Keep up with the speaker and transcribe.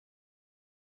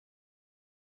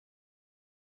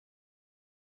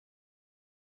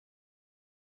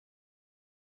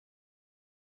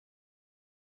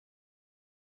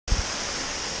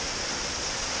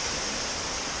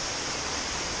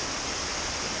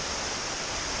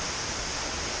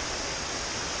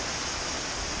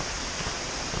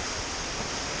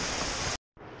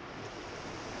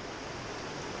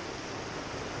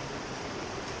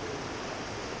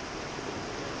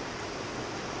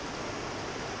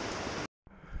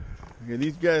Okay,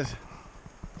 these guys,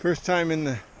 first time in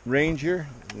the range here,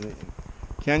 the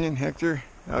canyon. Hector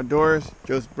Outdoors,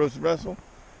 Joseph Russell.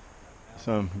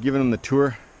 So I'm giving them the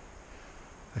tour.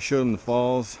 I showed them the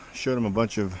falls, showed them a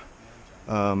bunch of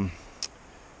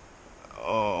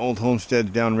old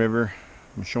homesteads downriver.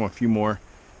 I'm gonna show them a few more.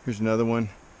 Here's another one,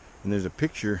 and there's a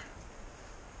picture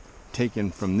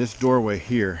taken from this doorway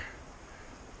here,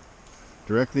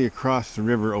 directly across the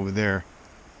river over there,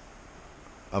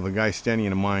 of a guy standing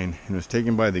in a mine, and it was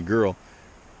taken by the girl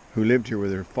who lived here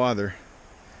with her father,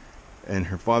 and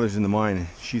her father's in the mine, and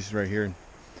she's right here and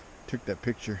took that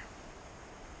picture.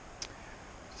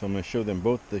 So I'm going to show them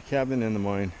both the cabin and the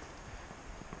mine.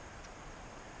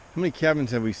 How many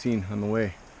cabins have we seen on the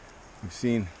way? We've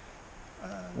seen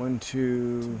 1,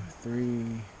 2,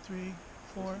 3,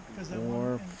 4,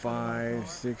 4, 5,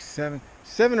 6, 7.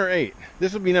 7 or 8.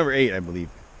 This will be number 8, I believe.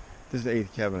 This is the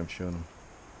 8th cabin I'm showing them.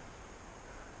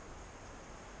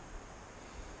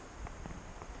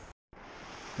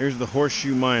 Here's the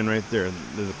Horseshoe Mine right there.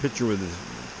 There's a picture with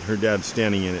her dad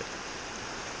standing in it.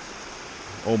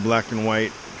 Old black and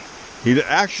white. He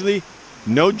actually,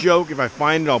 no joke, if I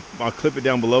find it, I'll clip it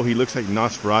down below. He looks like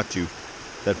Nosferatu.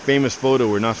 That famous photo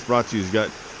where Nosferatu's got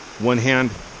one hand.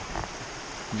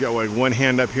 He's got like one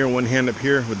hand up here, one hand up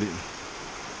here. With the,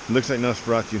 it looks like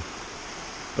Nosferatu.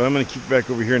 But I'm gonna kick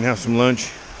back over here and have some lunch.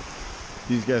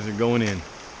 These guys are going in.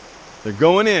 They're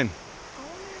going in.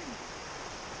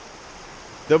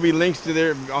 There'll be links to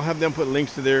their, I'll have them put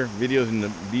links to their videos and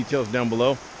the details down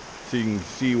below so you can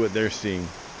see what they're seeing.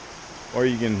 Or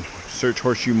you can search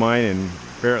Horseshoe Mine and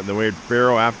the word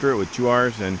Pharaoh after it with 2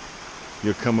 R's, and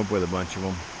you'll come up with a bunch of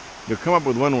them. You'll come up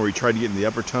with one where we tried to get into the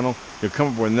upper tunnel. You'll come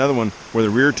up with another one where the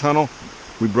rear tunnel,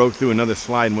 we broke through another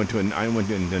slide and I went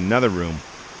into another room.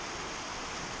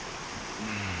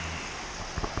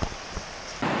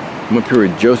 I'm up here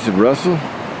with Joseph Russell.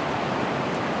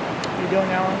 How you doing,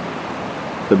 Alan?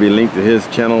 There'll be a link to his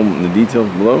channel in the details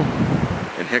below.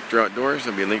 And Hector Outdoors,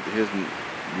 there'll be a link to his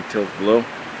details below.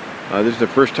 This is the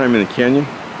first time in the canyon.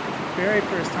 Very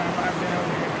first time I've been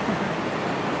over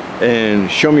here. And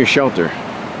show me your shelter.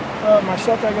 My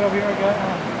shelter I got over here, I got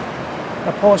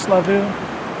a Polish Lavu.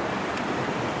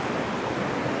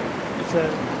 It's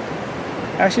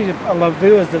actually a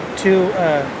Lavu is the 2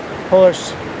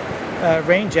 Polish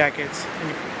rain jackets, and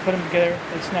you put them together,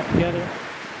 they snap together.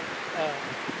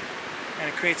 And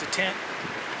it creates a tent.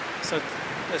 So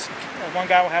this one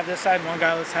guy will have this side, and one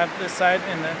guy will have this side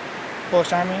in the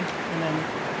Polish Army, and then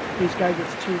each guy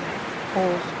gets 2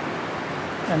 poles,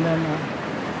 and then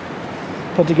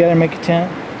put together and make a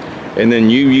tent. And then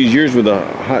you use yours with a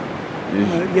hot.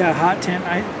 Yeah, hot tent.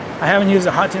 I haven't used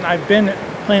a hot tent. I've been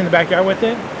playing in the backyard with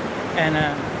it, and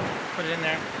put it in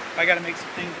there. I got to make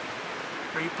something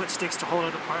where you put sticks to hold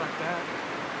it apart like that.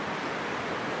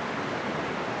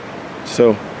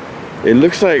 So. It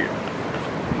looks like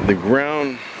the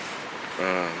ground,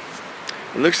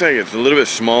 it looks like it's a little bit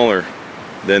smaller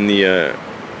than the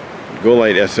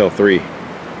Golight SL3.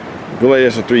 Golight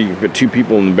SL3, you can put 2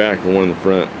 people in the back and 1 in the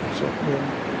front. So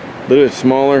yeah. A little bit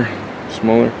smaller.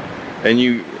 And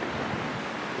you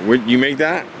make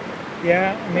that?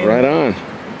 Yeah, I made right on.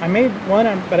 I made one,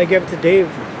 but I gave it to Dave.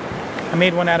 I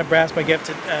made one out of brass, but I gave it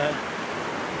to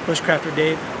Bushcrafter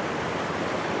Dave.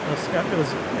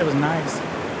 It was nice.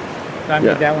 I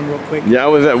made that one real quick. Yeah, I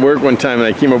was at work one time and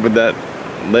I came up with that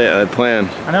plan.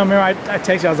 I know, remember I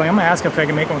texted you, I was like, I'm gonna ask if I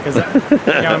can make one, because you know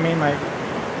what I mean? Like,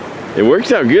 it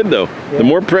works out good though. Yeah. The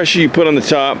more pressure you put on the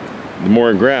top, the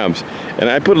more it grabs. And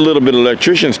I put a little bit of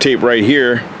electrician's tape right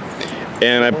here,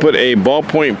 and I put a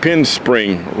ballpoint pin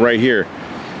spring right here.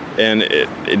 And it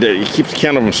keeps the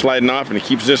candle from sliding off, and it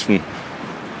keeps this from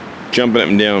jumping up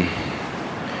and down.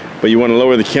 But you want to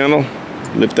lower the candle,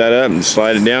 lift that up and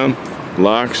slide it down,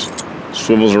 locks,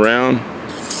 swivels around.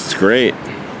 It's great. I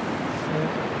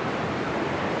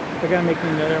gotta make me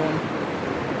another one.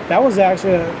 That was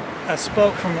actually a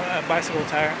spoke from a bicycle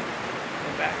tire in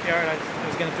the backyard. I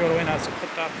was gonna throw it away, and I just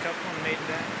clipped off a couple and made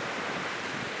that.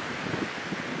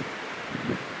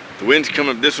 The wind's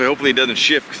coming up this way. Hopefully it doesn't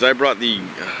shift, because I brought the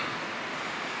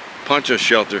poncho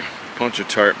shelter, poncho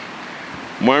tarp.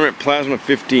 Marmot Plasma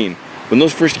 15. When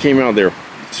those first came out, they were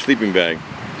sleeping bag.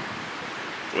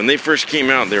 When they first came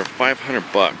out, they were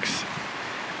 $500,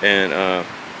 and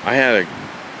I had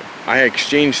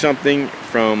exchanged something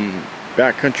from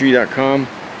backcountry.com,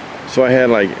 so I had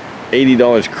like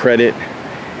 $80 credit,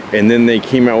 and then they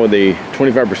came out with a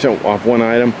 25% off one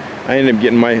item. I ended up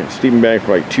getting my sleeping bag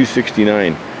for like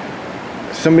 $269.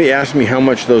 Somebody asked me how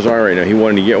much those are right now. He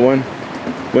wanted to get one.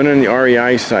 Went on the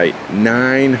REI site,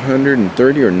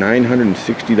 $930 or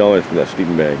 $960 for that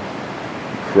sleeping bag.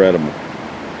 Incredible.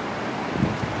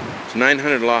 It's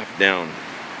 900 loft down.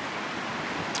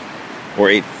 Or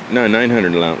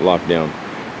 900 loft down.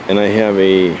 And I have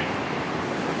a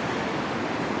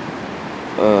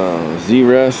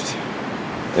Z-Rest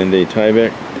and a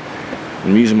Tyvek.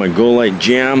 I'm using my Go-Lite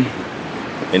Jam.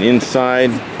 And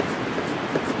inside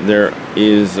there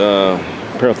is a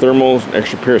pair of thermals,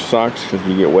 extra pair of socks because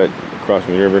you get wet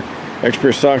crossing the river. Extra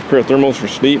pair of socks, pair of thermals for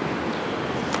sleep.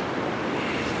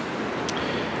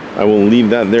 I will leave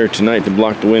that there tonight to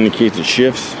block the wind in case it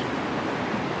shifts.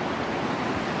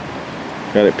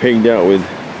 Got it pegged out with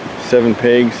 7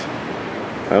 pegs.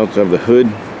 I also have the hood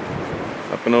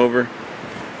up and over.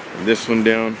 This one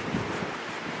down.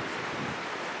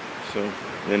 So,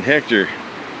 then Hector,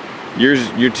 your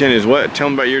tent is what? Tell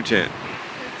them about your tent.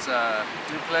 It's a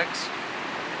duplex,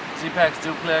 Z-Pax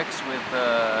duplex with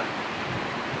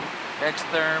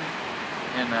X-Therm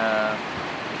and a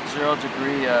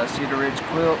 0-degree Cedar Ridge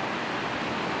quilt.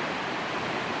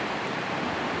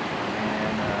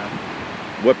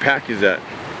 And What pack is that?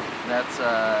 that's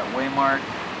Waymark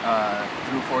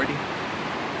through 40.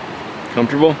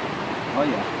 Comfortable? Oh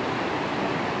yeah.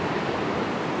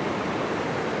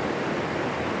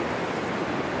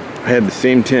 I had the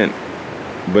same tent,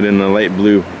 but in a light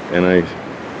blue, and I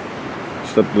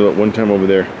slept one time over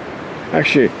there.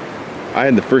 Actually, I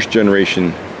had the first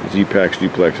generation Z-Pax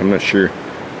duplex. I'm not sure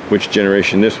which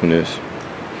generation this one is.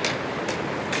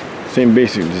 Same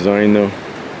basic design though.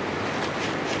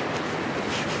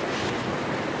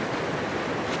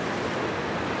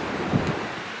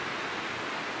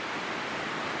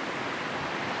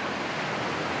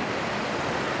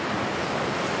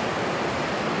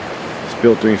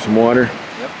 Filtering some water.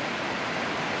 Yep.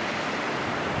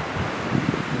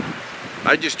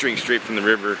 I just drink straight from the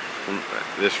river, from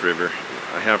this river.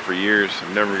 I have for years.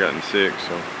 I've never gotten sick,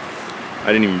 so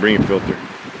I didn't even bring a filter.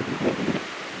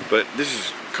 But this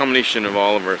is a combination of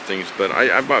all of our things, but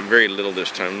I bought very little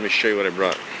this time. Let me show you what I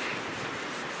brought.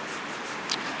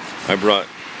 I brought,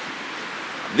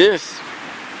 this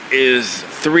is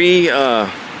 3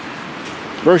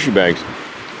 grocery bags.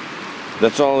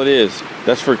 That's all it is.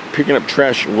 That's for picking up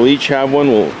trash. We'll each have one.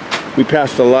 We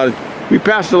passed a lot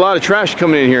of trash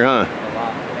coming in here, huh? A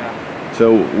lot, yeah.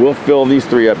 So we'll fill these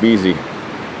 3 up easy.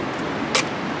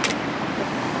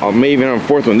 I may even have a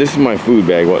 4th one. This is my food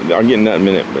bag. Well, I'll get in that in a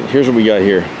minute. But here's what we got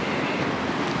here.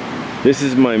 This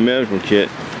is my medical kit.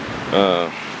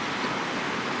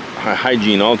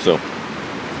 Hygiene also.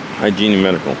 Hygiene and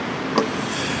medical.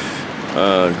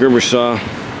 Gerber saw.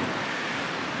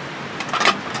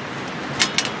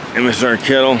 MSR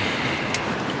kettle,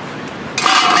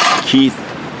 Keith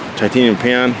titanium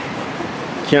pan,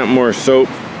 Campmore soap,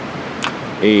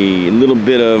 a little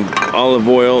bit of olive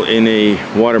oil in a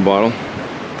water bottle.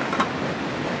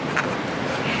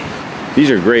 These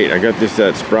are great. I got this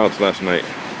at Sprouts last night.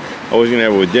 I was gonna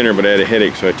have it with dinner, but I had a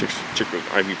headache, so I took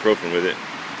ibuprofen with it.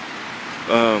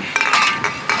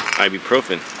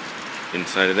 Ibuprofen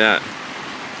inside of that.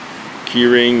 Key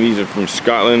ring, these are from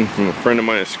Scotland, from a friend of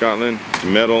mine in Scotland.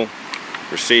 Metal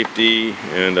for safety,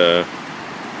 and a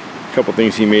couple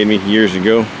things he made me years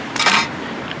ago.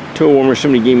 Toe warmer,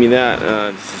 somebody gave me that.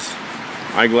 This is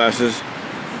eyeglasses.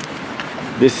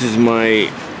 This is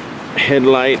my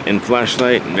headlight and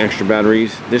flashlight and extra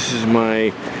batteries. This is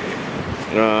my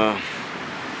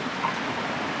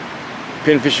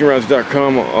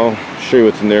pinfishingrods.com. I'll show you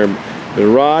what's in there. The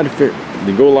rod,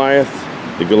 the Goliath,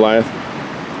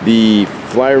 the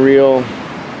fly reel,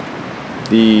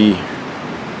 the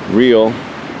reel,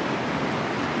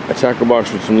 a tackle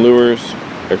box with some lures,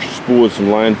 extra spool with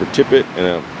some line for tippet, and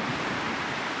a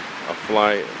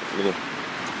little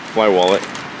fly wallet.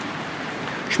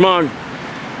 Schmog.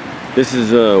 This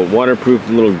is a waterproof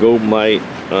little Go Light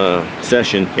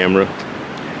session camera.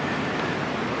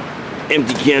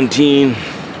 Empty canteen,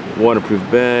 waterproof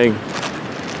bag,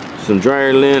 some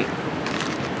dryer lint,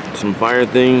 some fire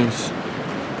things,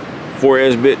 4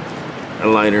 Esbit, a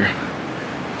lighter.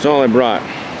 That's all I brought.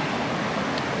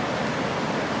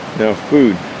 Now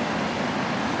food.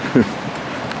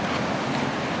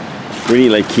 We eat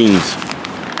like kings.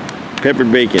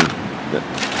 Peppered bacon.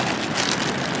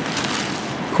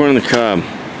 Corn on the cob.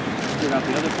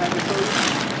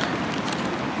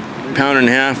 Pound and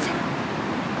a half.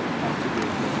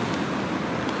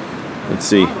 Let's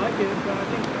see.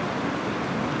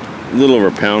 A little over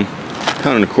a pound.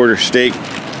 Pound and a quarter steak.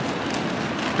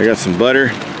 I got some butter,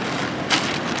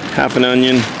 half an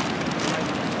onion,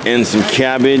 and some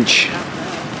cabbage,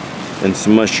 and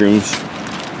some mushrooms.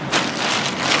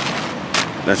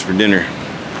 That's for dinner.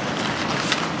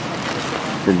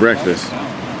 For breakfast.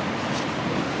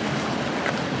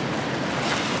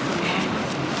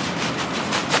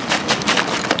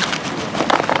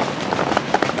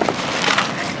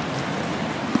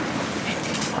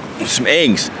 some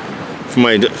eggs for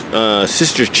my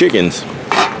sister's chickens.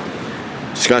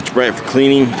 Scotch-Brite for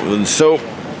cleaning with soap.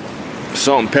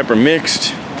 Salt and pepper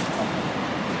mixed.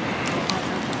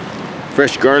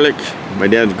 Fresh garlic, my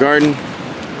dad's garden.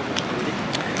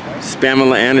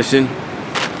 Pamela Anderson.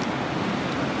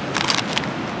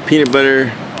 Peanut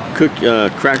butter,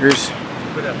 crackers.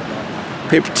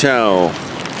 Paper towel.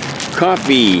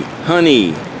 Coffee,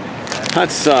 honey,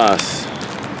 hot sauce,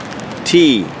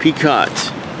 tea, peacock,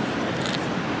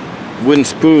 wooden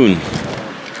spoon,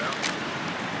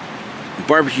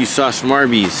 barbecue sauce from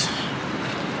Arby's,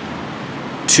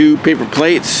 2 paper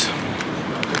plates,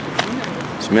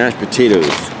 some mashed potatoes.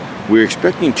 We were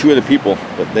expecting 2 other people,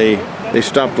 but they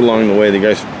stopped along the way. The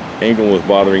guy's ankle was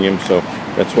bothering him, so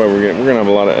that's why we're gonna have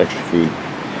a lot of extra food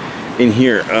in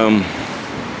here.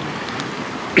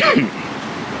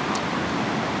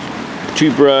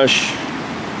 Toothbrush,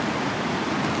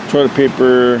 toilet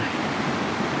paper,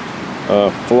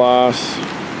 floss,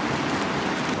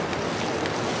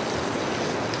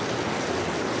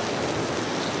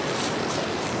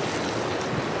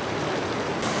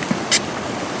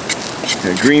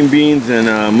 green beans and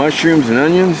mushrooms and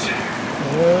onions.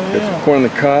 Got some corn on the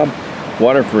cob.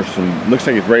 Water for some, looks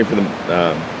like it's ready for the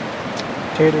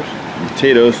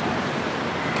potatoes.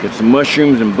 Get some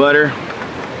mushrooms and butter.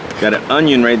 Got an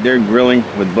onion right there grilling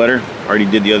with butter. Already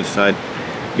did the other side.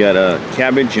 Got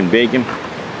cabbage and bacon.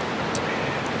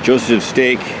 Joseph's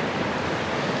steak.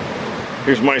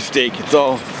 Here's my steak. It's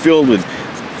all filled with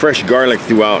fresh garlic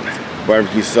throughout.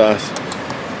 Barbecue sauce.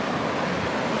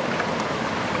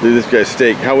 Look at this guy's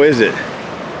steak. How is it?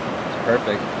 It's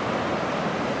perfect.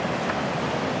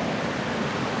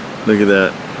 Look at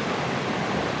that.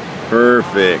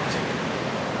 Perfect.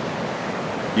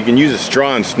 You can use a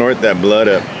straw and snort that blood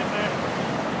up.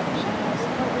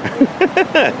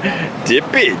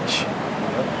 Dippage.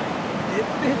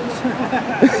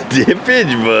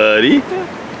 Dippage, buddy.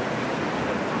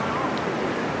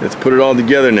 Let's put it all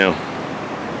together now.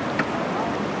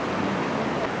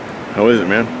 How is it,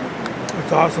 man?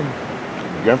 It's awesome.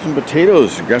 Grab some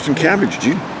potatoes. Grab some cabbage,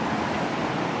 dude.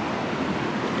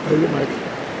 How you, Mike?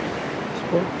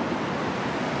 Support?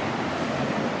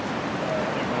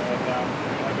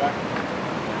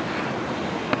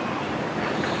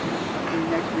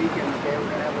 Next weekend, okay, we're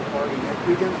gonna have a party. Next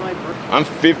weekend's my birthday.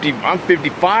 I'm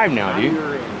 55 now, dude.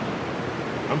 You're in.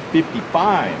 I'm 55.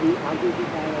 I'll give you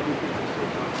all everything to sit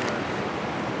on there.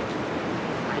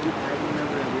 I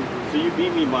remember everything. So you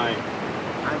beat me by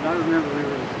I remember we were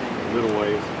the same. little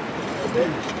ways.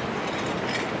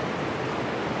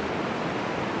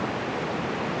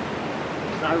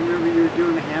 I remember you were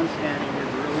doing the handstand in your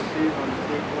gorilla suit on the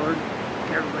skateboard.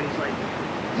 Everybody's like,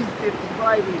 he's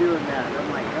 55 and doing that. I'm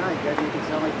like, God, you gotta make it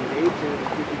sound like you've aged it.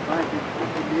 It's 55, big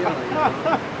fucking deal, you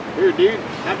know? Here, dude.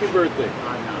 Happy birthday.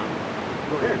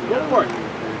 Go Here, ahead, go for it.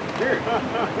 Here.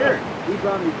 Here. He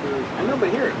brought me food. I know, but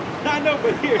here. I know,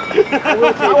 but here. I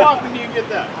will take How it. often do you get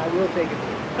that? I will take it.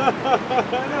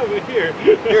 I know, but here.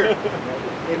 Here.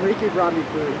 Enrique brought me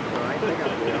food, so I think I'll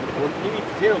do it. Well, you need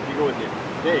potatoes to go with your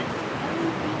steak.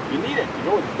 You need it to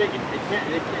go with the steak. It can't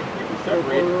keep it Put a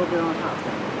separated. little bit on top.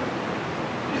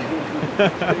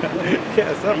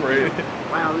 Can't separate it.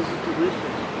 Wow, this is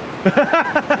delicious.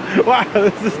 Wow,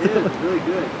 this is It is really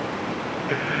good.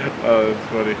 Oh, that's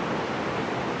funny.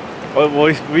 Well,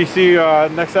 we see you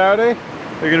next Saturday?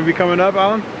 You're going to be coming up,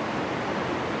 Alan?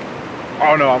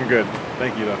 Oh, no, I'm good.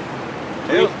 Thank you, though.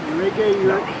 Enrique, you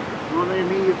want me to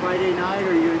meet you Friday night,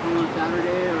 or you're going to come on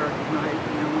Saturday, or night,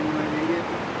 you know when you want to make it?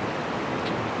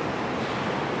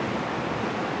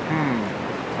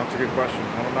 That's a good question.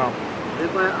 I don't know.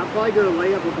 I'm probably going to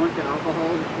lay up a bunch of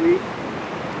alcohol this week,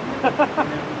 and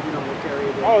then, you know, we'll carry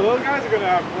it in. Oh, those guys are going to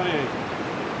have plenty.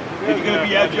 Are you gonna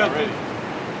be out, Justin?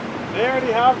 They already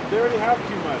have too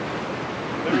much.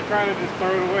 They were trying to just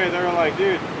throw it away. They were like,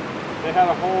 dude, they had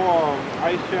a whole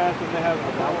ice chest, and they had a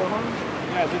Alcohol?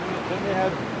 yeah. Then they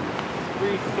had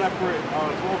 3 separate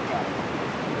 12 packs.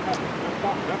 They're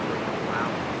stocked separate. Wow.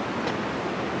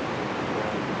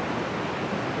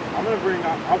 I'm gonna bring.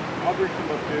 I'll bring some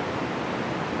up too.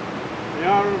 You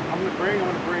know, I'm gonna bring a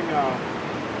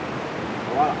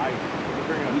lot of ice. I'm gonna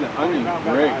bring a onion, 20-pound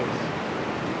bag great. of ice.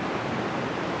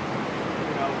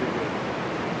 That'll be good.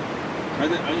 Try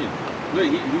that onion. Look,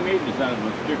 he made this out of a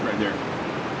stick right there.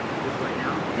 Just right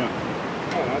now? Yeah.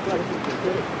 Oh, that's actually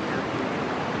good.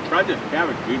 Try this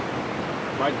cabbage, dude.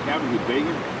 Fried cabbage with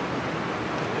bacon.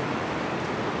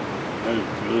 That is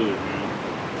good, man.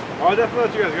 Oh, I'll definitely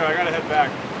let you guys go. I gotta head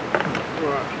back.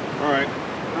 All right.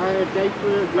 All right, thanks for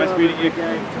the Nice meeting you.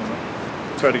 Okay.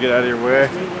 Try to get out of your way.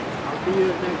 I'll see you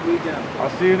next weekend.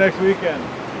 I'll see you next weekend.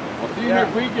 I'll see you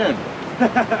next weekend.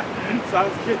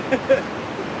 Sounds good.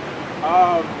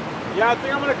 Yeah, I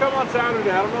think I'm gonna come on Saturday.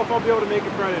 I don't know if I'll be able to make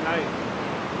it Friday night.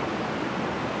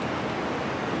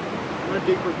 I'm gonna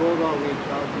dig for gold all week,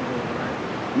 so I'll do gold, right?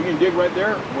 You can dig right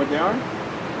there, what down?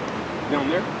 Down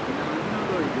there? No, it's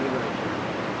not really good right there.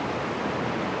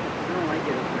 I don't like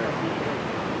it up there.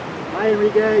 Bye,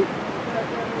 Enrique.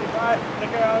 Bye. Take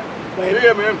care, Alex. See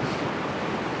ya, man.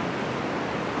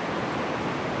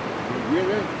 You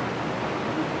good?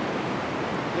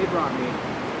 They brought me a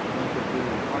bunch of food,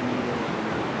 tornadoes.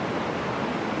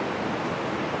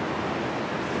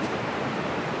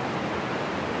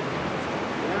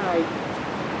 Yeah,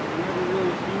 I've never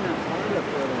really seen that part up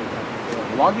there like that before.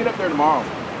 Well, I'll get up there tomorrow.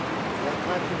 That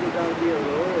practically got to be a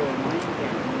road or a mine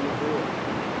camp when you do it.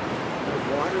 There's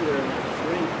water there in that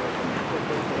spring, so it's a natural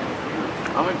place to have a camp.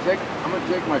 I'm gonna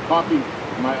take my copy,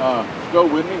 my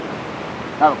stove with me.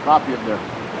 Have a copy up there. I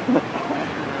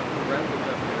have the records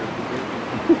up there if you do.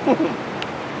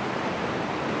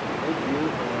 It's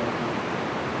beautiful.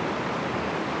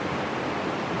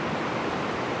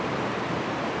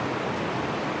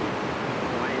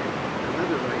 Quiet. I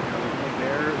love it right now. There's no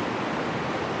bears,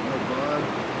 no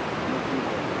bugs, no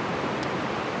people.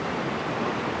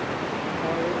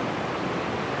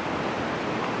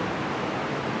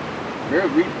 Bear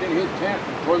reached in his tent,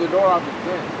 tore the door off his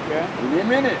tent. Yeah. With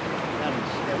him in it. That is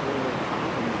that little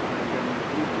compliment when I get on the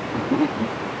people.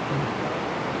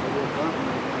 A little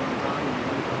compliment when I'm talking to you.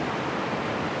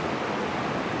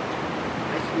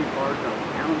 I sleep hard though.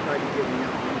 Alan tried to get me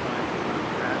out one time when I was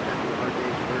crashed after a hard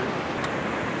day's work.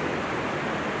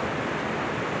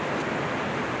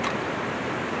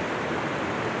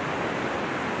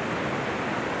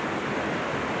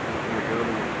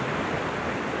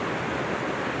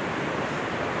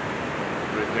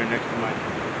 Right there next to my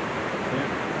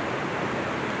tent.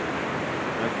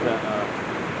 That's that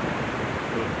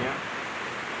little camp.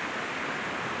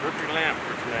 Perfect lamp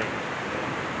for tonight.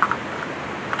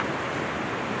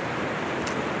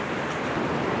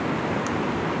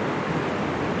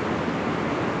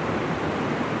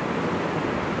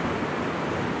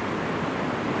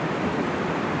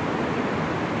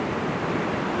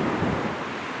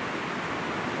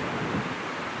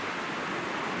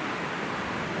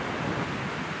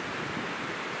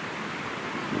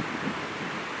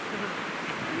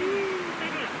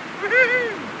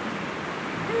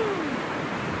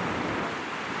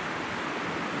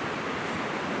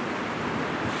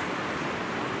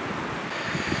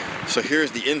 So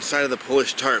here's the inside of the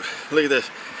Polish tarp. Look at this.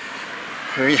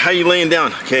 How you laying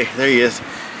down? Okay, there he is.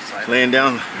 Laying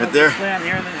down right there. Lay on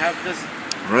here and then have this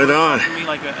Right on. be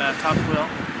like a top quill.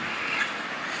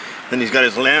 Then he's got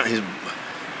his lamp, his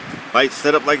light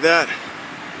set up like that.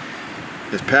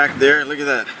 His pack there. Look at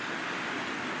that.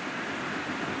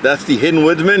 That's the Hidden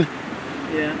Woodsman.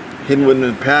 Yeah. Hidden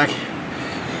Woodsman pack.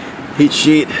 Heat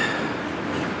sheet.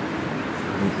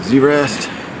 Z-Rest.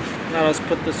 Now let's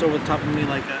put this over the top of me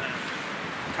like a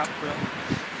top quill.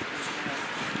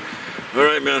 All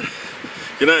right, man.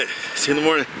 Good night. See you in the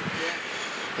morning.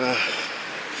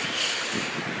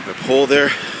 My pole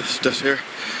there, stuff's here.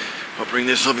 I'll bring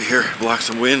this over here, block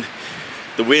some wind.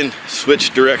 The wind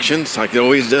switched directions like it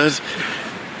always does.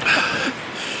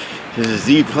 There's a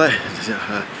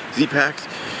Z-Packs.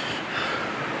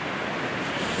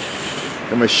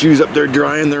 Got my shoes up there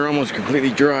drying. They're almost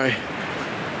completely dry.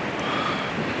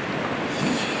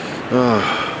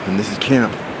 And this is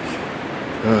camp.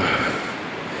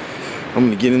 I'm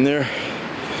gonna get in there,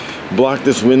 block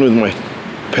this wind with my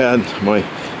pad, my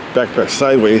backpack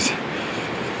sideways,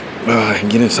 and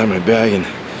get inside my bag. And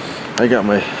I got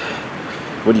my,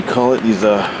 what do you call it? These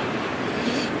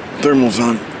thermals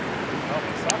on. Oh,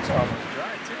 my socks are almost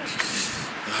dry too.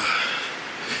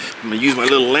 I'm gonna use my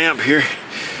little lamp here.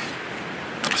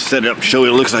 Set it up, show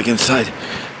you what it looks like inside.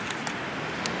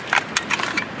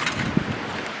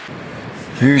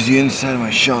 Here's the inside of my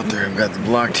shelter. I've got the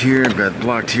blocked here, I've got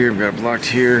blocked here, I've got blocked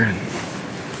here.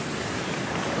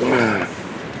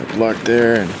 Blocked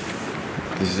there, and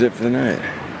this is it for the night.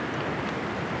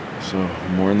 So,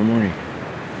 more in the morning.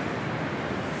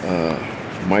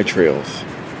 My trails,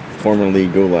 formerly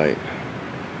Go Light.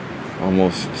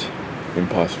 Almost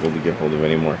impossible to get hold of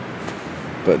anymore.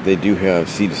 But they do have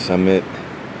Sea to Summit,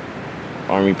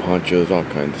 Army ponchos, all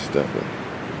kinds of stuff. But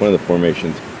one of the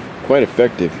formations, quite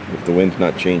effective if the wind's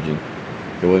not changing.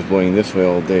 It was blowing this way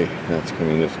all day, now it's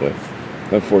coming this way.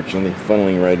 Unfortunately,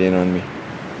 funneling right in on me.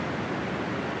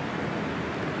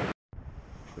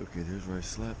 Okay, there's where I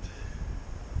slept.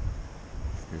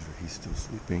 Here's where he's still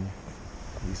sleeping.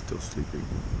 He's still sleeping.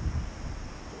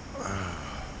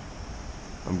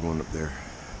 I'm going up there.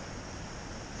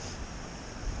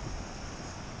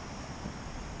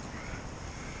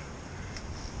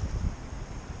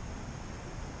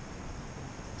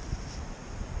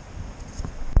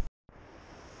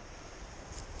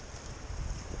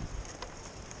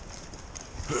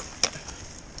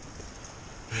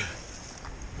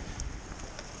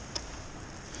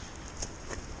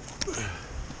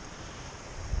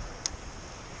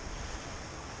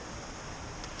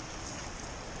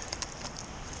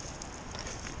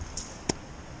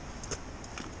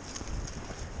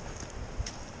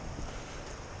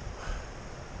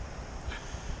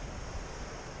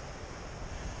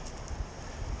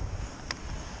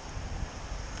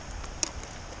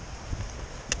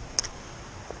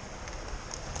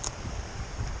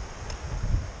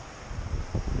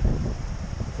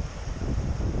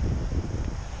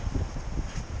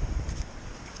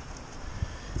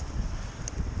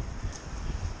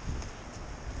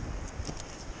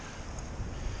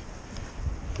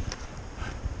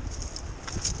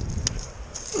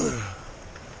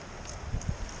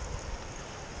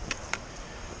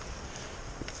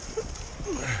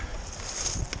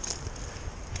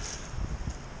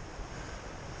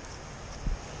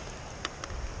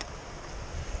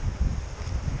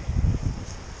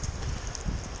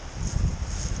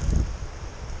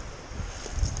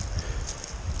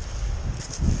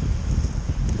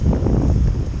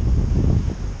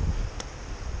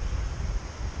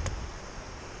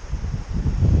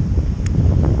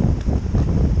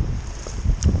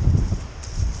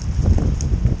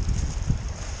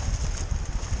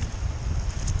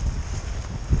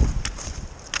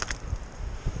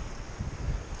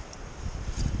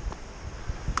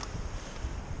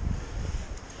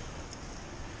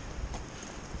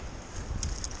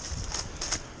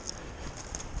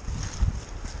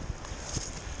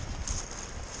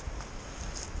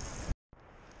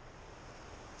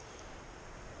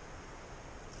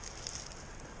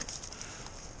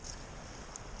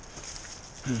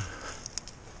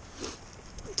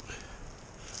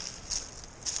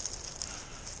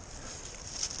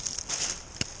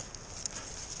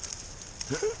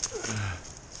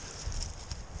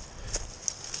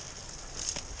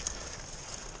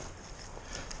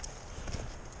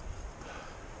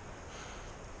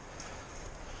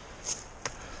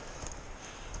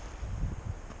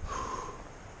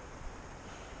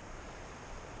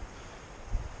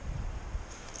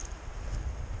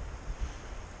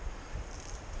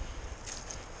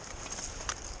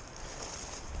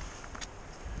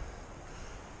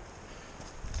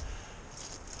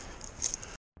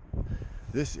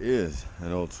 This is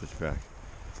an old switchback.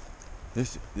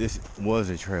 This was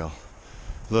a trail.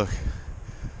 Look.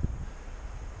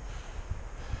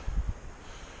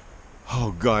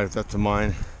 Oh God, if that's a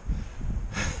mine.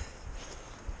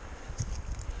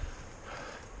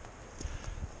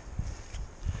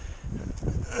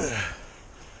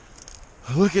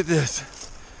 Look at this.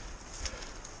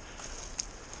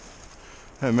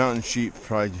 That mountain sheep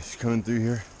probably just coming through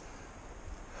here.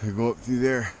 They go up through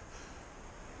there.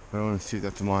 I want to see if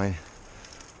that's a mine.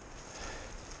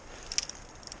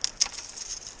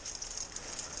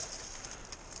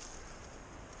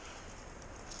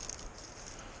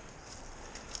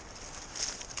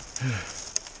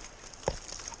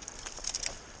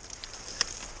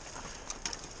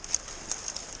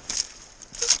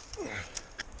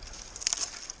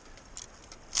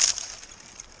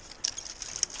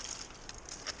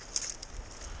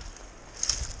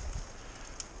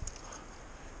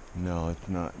 No, it's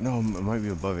not. No, it might be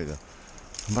above it though.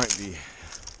 It might be.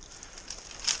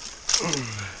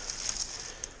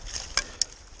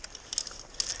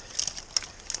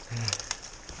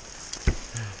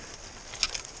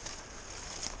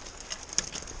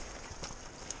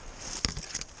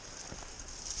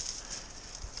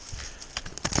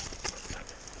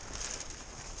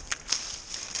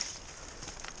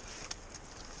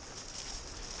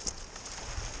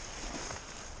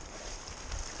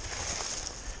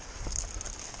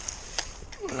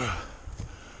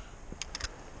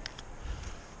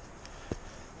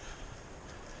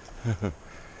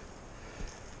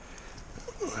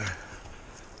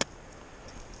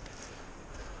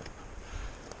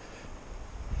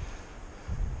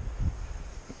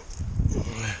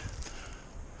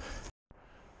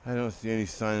 I don't see any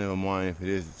sign of a mine. If it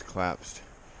is, it's collapsed.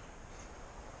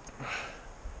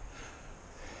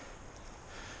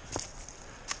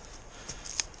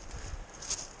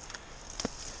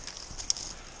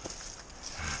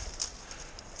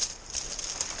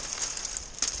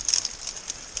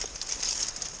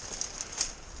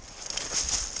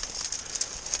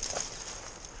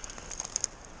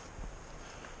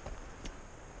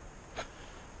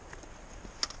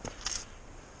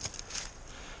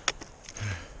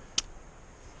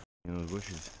 In those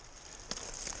bushes.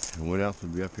 And what else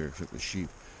would be up here except the sheep?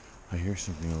 I hear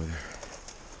something over there.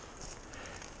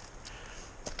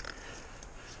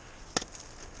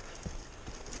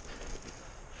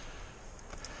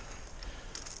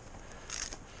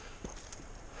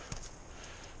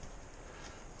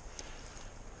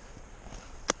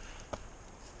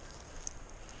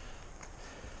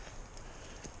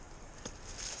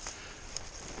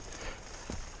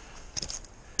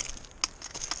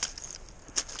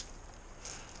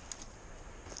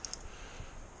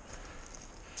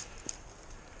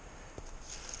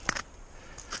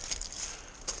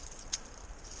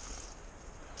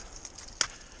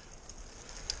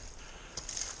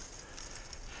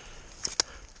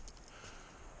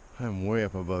 I'm way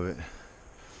up above it.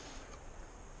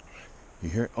 You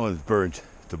hear? Oh, there's birds.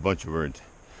 It's a bunch of birds.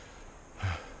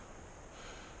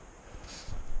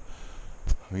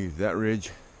 I'll use that ridge,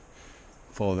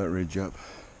 follow that ridge up.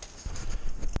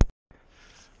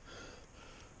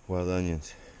 Wild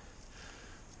onions.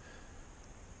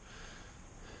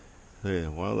 Look at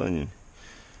that wild onion.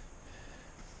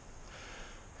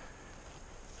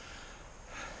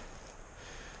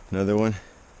 Another one.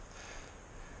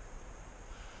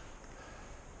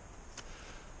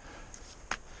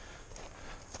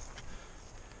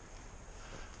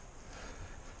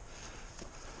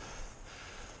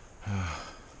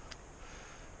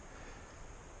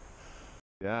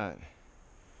 That,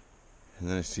 and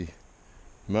then I see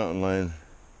mountain lion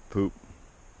poop.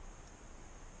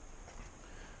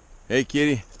 Hey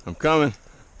kitty, I'm coming.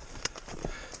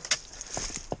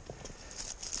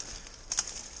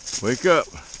 Wake up.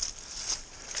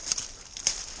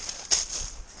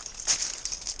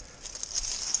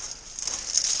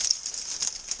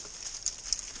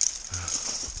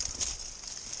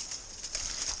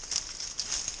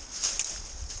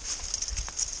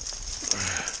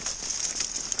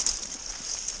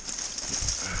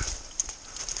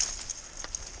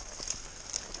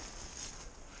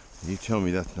 You tell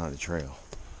me that's not a trail.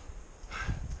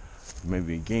 It may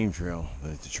be a game trail,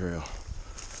 but it's a trail.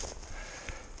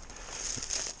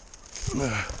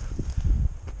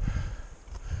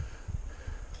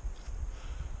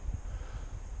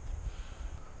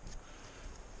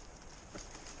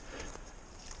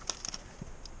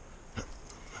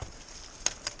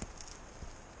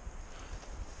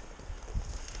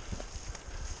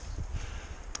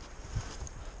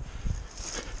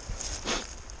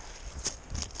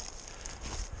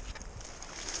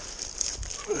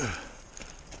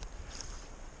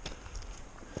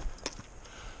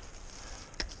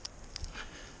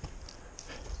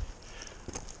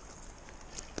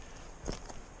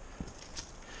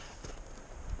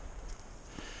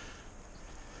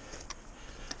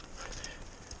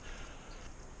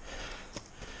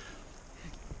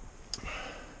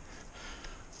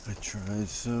 I tried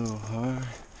so hard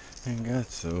and got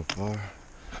so far.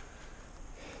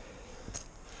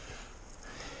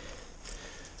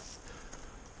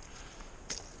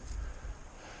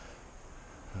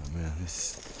 Oh man,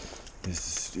 this is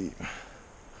steep.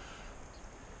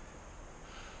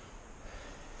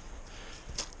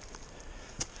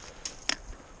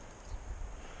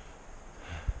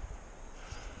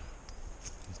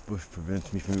 This bush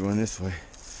prevents me from going this way.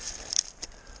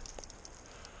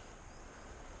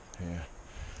 Yeah.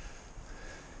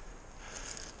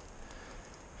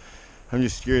 I'm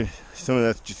just scared some of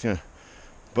that's just gonna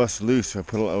bust loose if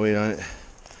I put a lot of weight on it.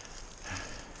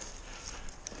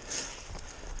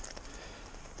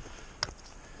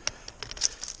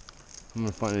 I'm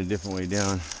gonna find a different way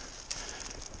down.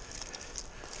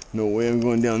 No way I'm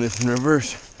going down this in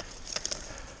reverse.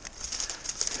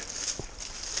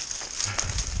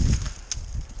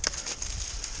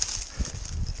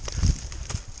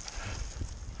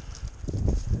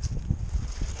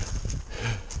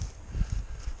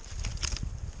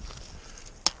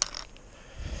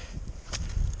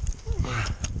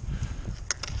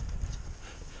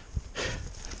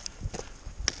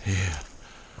 Yeah.